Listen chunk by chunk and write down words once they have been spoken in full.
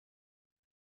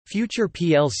Future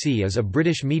plc is a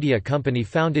British media company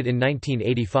founded in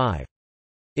 1985.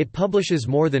 It publishes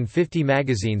more than 50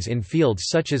 magazines in fields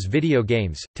such as video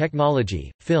games,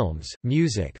 technology, films,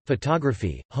 music,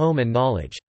 photography, home and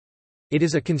knowledge. It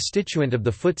is a constituent of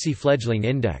the FTSE Fledgling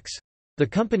Index. The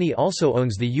company also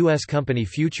owns the U.S. company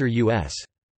Future US.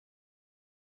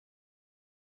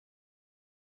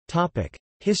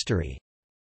 History.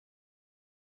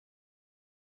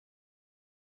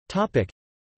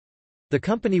 The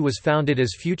company was founded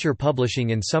as Future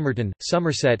Publishing in Somerton,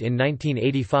 Somerset in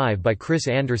 1985 by Chris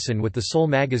Anderson with the sole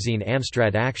magazine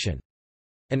Amstrad Action.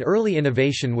 An early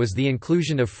innovation was the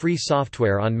inclusion of free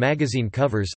software on magazine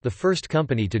covers, the first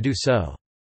company to do so.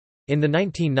 In the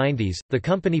 1990s, the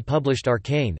company published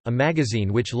Arcane, a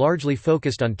magazine which largely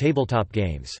focused on tabletop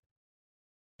games.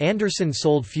 Anderson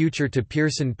sold Future to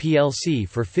Pearson plc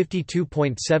for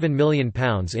 £52.7 million in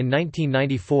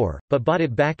 1994, but bought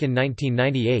it back in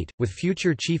 1998, with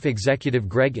Future chief executive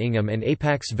Greg Ingham and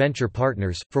Apax Venture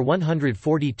Partners, for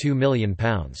 £142 million.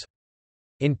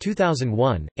 In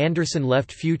 2001, Anderson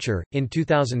left Future. In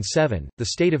 2007, the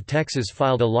state of Texas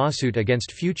filed a lawsuit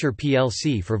against Future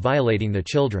plc for violating the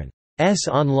Children's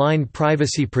Online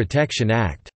Privacy Protection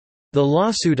Act. The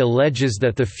lawsuit alleges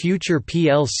that the Future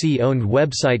plc-owned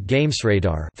website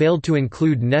GamesRadar failed to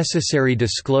include necessary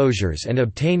disclosures and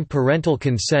obtain parental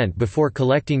consent before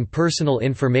collecting personal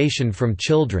information from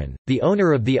children. The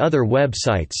owner of the other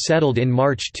websites settled in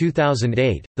March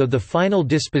 2008, though the final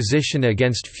disposition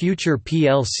against Future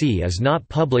plc is not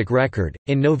public record.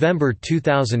 In November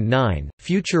 2009,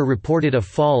 Future reported a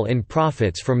fall in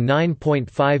profits from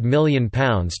 £9.5 million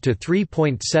to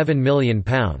 £3.7 million,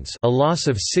 a loss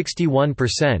of 61%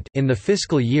 in the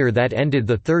fiscal year that ended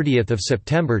 30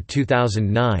 September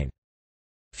 2009.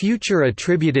 Future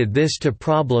attributed this to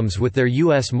problems with their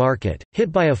U.S. market,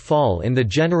 hit by a fall in the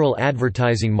general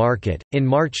advertising market. In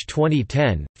March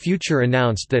 2010, Future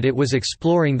announced that it was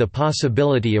exploring the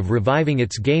possibility of reviving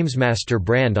its GamesMaster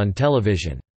brand on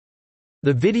television.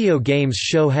 The video games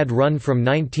show had run from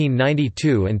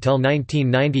 1992 until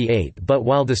 1998, but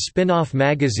while the spin-off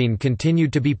magazine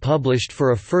continued to be published for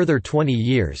a further 20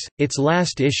 years, its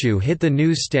last issue hit the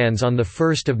newsstands on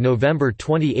 1 November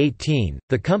 2018.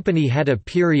 The company had a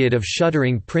period of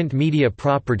shuttering print media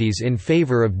properties in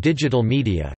favor of digital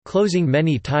media, closing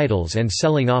many titles and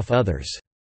selling off others.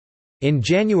 In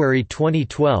January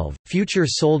 2012, Future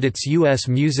sold its U.S.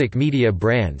 music media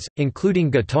brands, including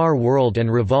Guitar World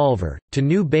and Revolver, to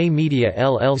New Bay Media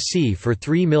LLC for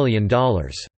 $3 million.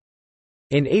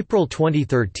 In April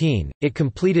 2013, it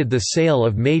completed the sale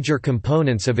of major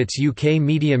components of its UK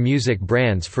media music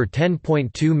brands for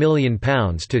 £10.2 million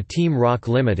to Team Rock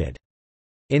Limited.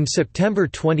 In September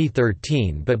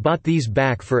 2013 but bought these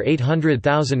back for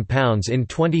 £800,000 in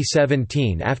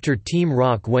 2017 after Team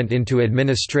Rock went into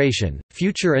administration.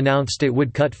 Future announced it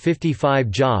would cut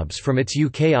 55 jobs from its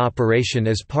UK operation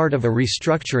as part of a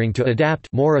restructuring to adapt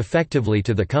more effectively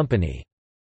to the company's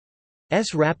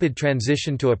rapid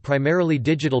transition to a primarily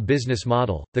digital business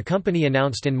model. The company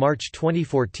announced in March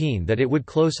 2014 that it would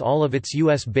close all of its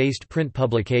US-based print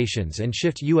publications and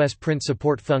shift US print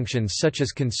support functions such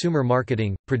as consumer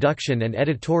marketing, production and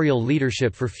editorial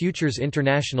leadership for Future's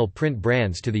international print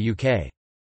brands to the UK.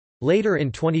 Later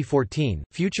in 2014,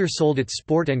 Future sold its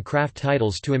sport and craft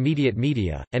titles to Immediate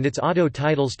Media, and its auto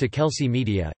titles to Kelsey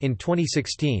Media. In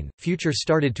 2016, Future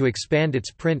started to expand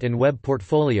its print and web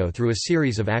portfolio through a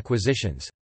series of acquisitions.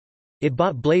 It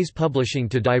bought Blaze Publishing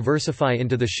to diversify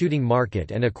into the shooting market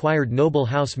and acquired Noble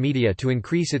House Media to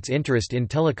increase its interest in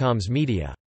telecoms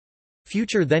media.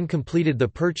 Future then completed the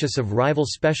purchase of rival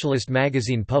specialist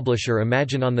magazine publisher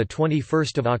Imagine on 21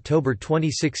 October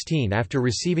 2016 after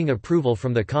receiving approval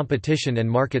from the Competition and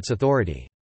Markets Authority.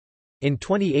 In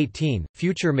 2018,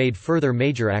 Future made further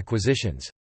major acquisitions.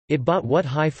 It bought What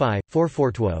Hi-Fi,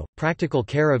 Forfortuo, Practical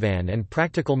Caravan and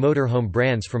Practical Motorhome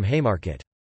brands from Haymarket.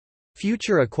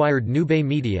 Future acquired Nubay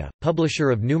Media,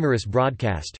 publisher of numerous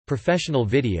broadcast, professional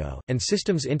video, and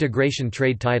systems integration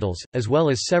trade titles, as well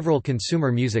as several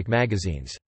consumer music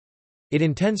magazines. It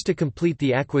intends to complete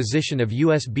the acquisition of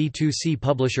US B2C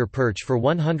publisher Perch for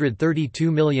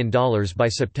 $132 million by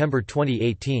September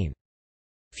 2018.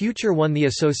 Future won the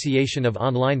Association of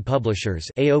Online Publishers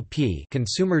 (AOP)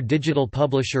 Consumer Digital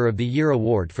Publisher of the Year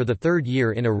award for the third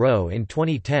year in a row. In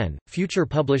 2010, Future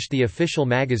published the official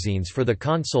magazines for the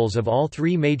consoles of all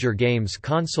three major games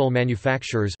console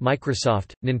manufacturers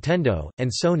Microsoft, Nintendo, and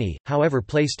Sony. However,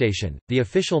 PlayStation, the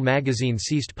official magazine,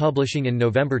 ceased publishing in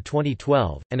November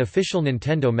 2012, and official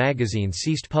Nintendo magazine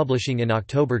ceased publishing in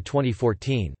October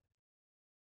 2014.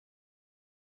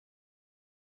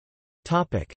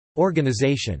 Topic: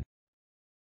 Organization.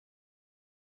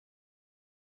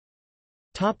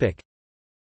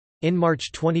 In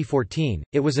March 2014,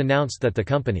 it was announced that the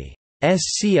company's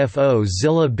CFO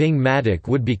Zilla Bing Maddock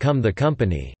would become the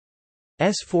company's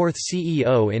fourth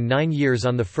CEO in 9 years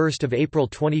on 1 April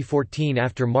 2014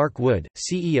 after Mark Wood,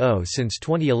 CEO since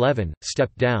 2011,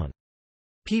 stepped down.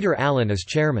 Peter Allen is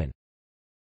chairman.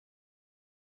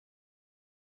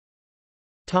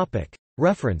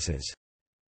 References.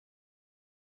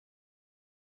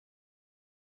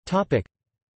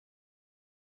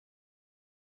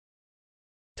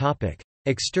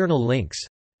 External links.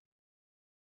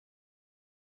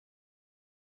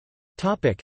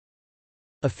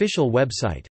 Official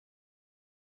website.